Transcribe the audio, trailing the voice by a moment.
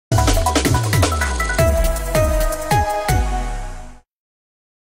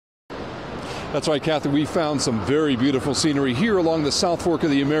That's right, Kathy. We found some very beautiful scenery here along the South Fork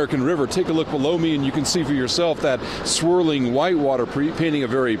of the American River. Take a look below me and you can see for yourself that swirling whitewater painting a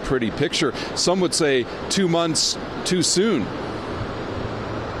very pretty picture. Some would say 2 months too soon.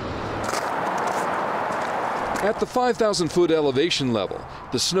 At the 5,000-foot elevation level,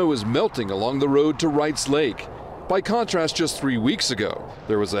 the snow is melting along the road to Wrights Lake. By contrast, just 3 weeks ago,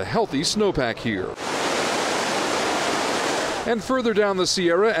 there was a healthy snowpack here. And further down the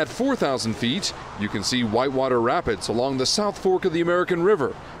Sierra at 4,000 feet, you can see whitewater rapids along the South Fork of the American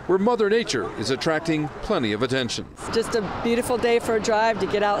River, where Mother Nature is attracting plenty of attention. It's just a beautiful day for a drive to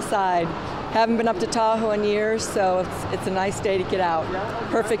get outside. Haven't been up to Tahoe in years, so it's a nice day to get out.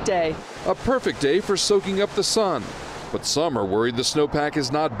 Perfect day. A perfect day for soaking up the sun. But some are worried the snowpack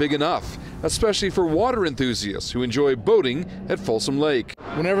is not big enough, especially for water enthusiasts who enjoy boating at Folsom Lake.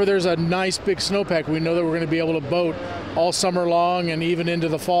 Whenever there's a nice big snowpack, we know that we're going to be able to boat all summer long and even into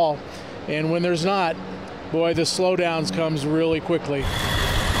the fall. And when there's not, boy, the slowdowns comes really quickly.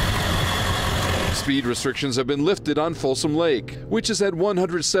 Speed restrictions have been lifted on Folsom Lake, which is at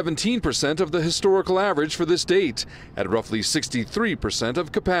 117% of the historical average for this date, at roughly 63%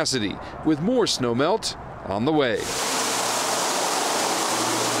 of capacity, with more snowmelt on the way.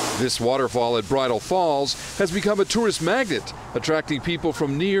 This waterfall at Bridal Falls has become a tourist magnet, attracting people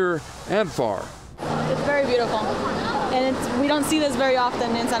from near and far. It's very beautiful, and we don't see this very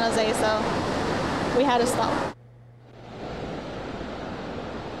often in San Jose, so we had to stop.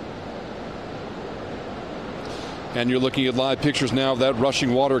 And you're looking at live pictures now of that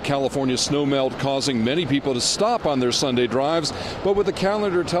rushing water California snowmelt causing many people to stop on their Sunday drives. But with the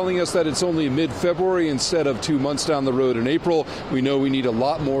calendar telling us that it's only mid-February instead of 2 months down the road in April, we know we need a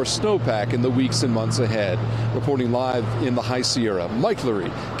lot more snowpack in the weeks and months ahead. Reporting live in the High Sierra, Mike Lurie,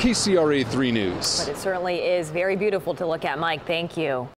 KCRA 3 News. But it certainly is very beautiful to look at, Mike. Thank you.